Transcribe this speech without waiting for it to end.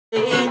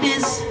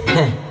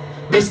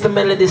Mr.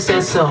 Melody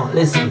says so.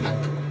 Listen.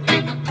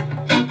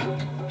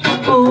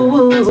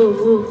 Ooh,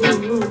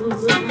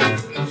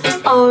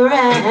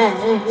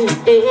 alright.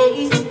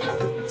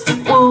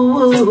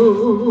 Ooh,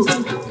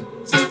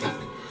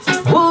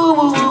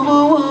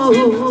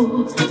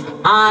 ooh,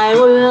 I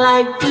would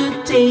like to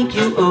take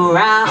you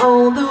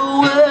around the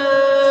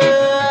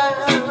world,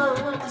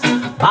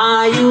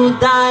 buy you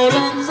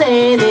diamonds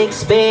and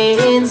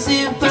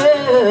expensive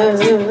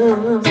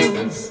pearls.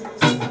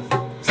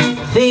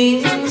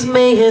 Things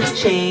may have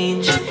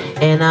changed,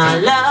 and our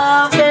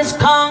love has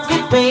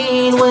conquered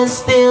pain. We're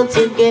still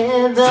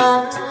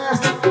together.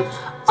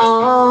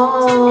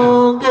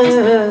 Oh,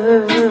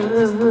 girl,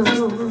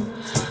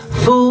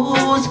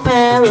 fool's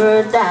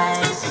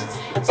paradise.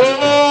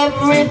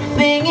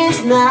 Everything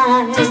is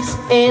nice,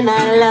 and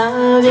I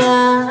love ya.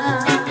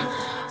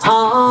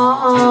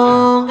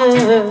 Oh,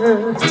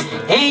 girl,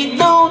 ain't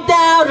no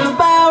doubt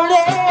about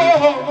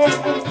it,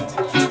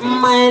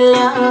 my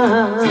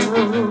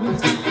love.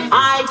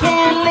 I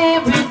can't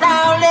live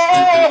without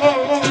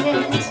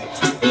it,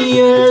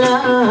 your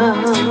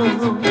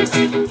love.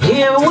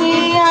 Here we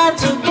are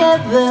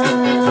together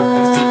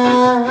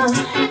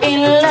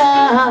in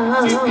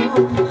love,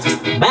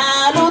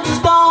 battled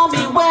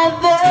stormy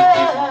weather.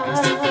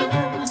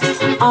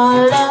 Our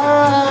love,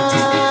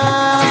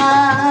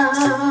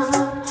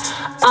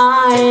 I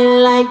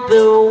like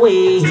the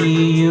way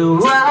you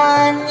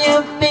run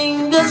your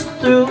fingers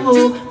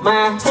through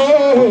my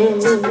hair.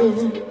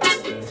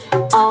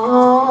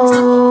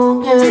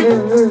 Oh,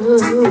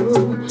 girl,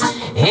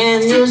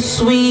 and your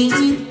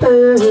sweet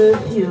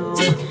perfume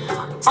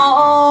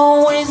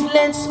always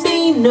lets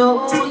me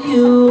know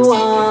you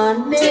are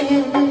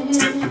near.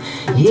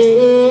 Yes,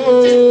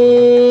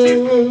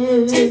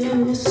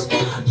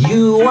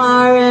 you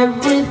are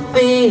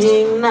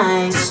everything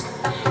nice.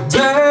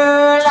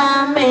 Girl,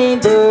 I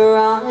made the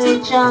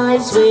right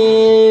choice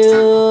with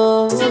you.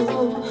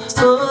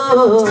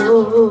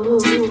 Oh,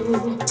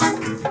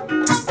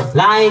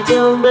 like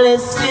a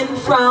blessing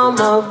from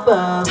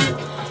above,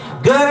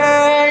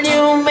 girl,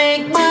 you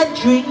make my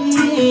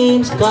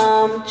dreams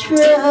come true.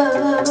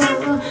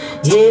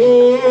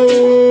 Yeah,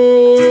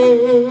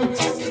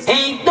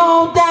 ain't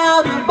no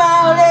doubt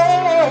about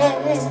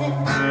it,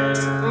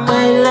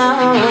 my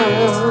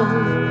love.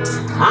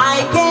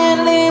 I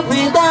can't live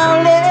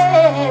without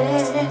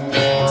it,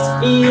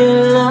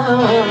 your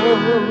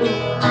love.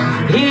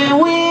 Here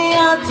we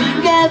are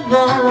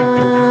together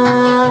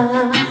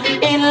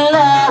in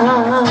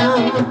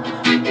love,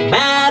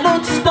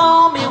 battled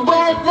stormy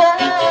weather.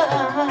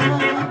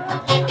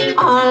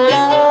 Our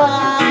love,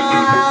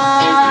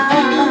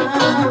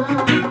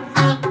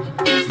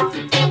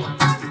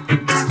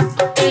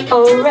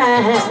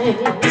 alright.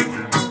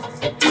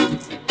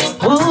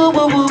 Woo,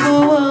 woo, woo,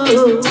 woo,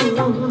 woo.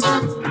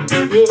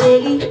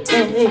 Yeah.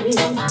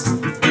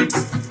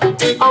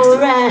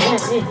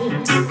 Alright,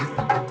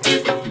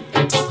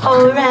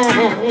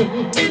 alright.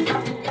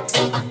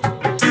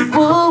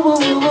 Woo, woo,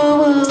 woo,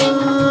 woo.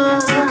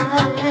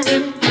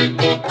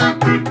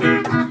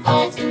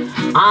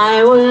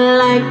 I would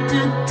like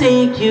to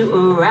take you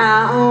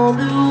around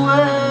the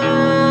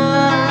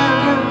world,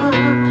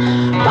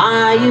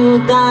 buy you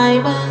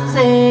diamonds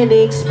and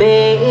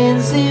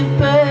expensive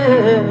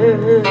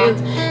pearls.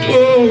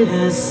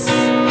 Yes,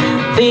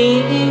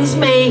 things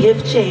may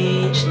have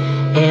changed,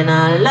 and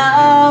our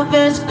love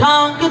has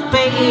conquered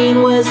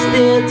pain. We're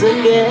still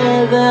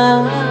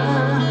together.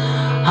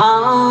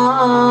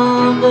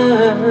 Oh,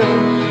 girl,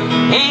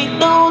 ain't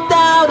no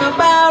doubt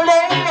about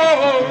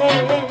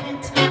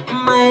it,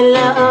 my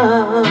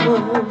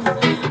love.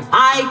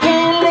 I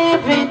can't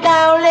live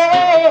without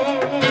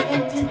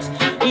it,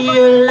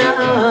 your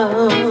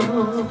love.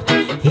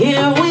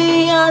 Here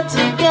we are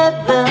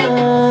together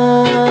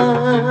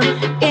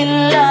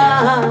in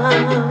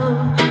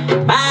love,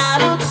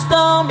 battled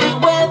stormy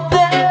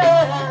weather.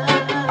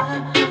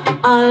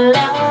 Our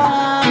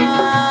love,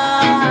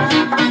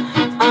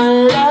 our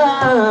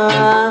love,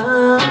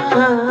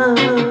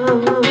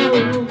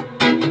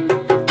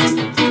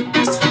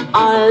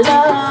 our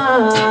love,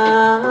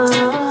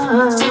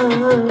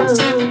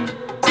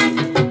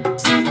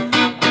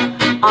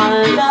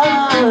 our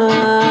love.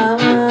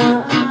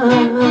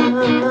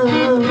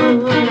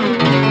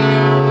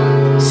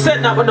 Send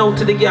that one out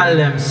to the girl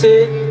them,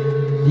 see?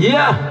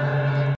 Yeah.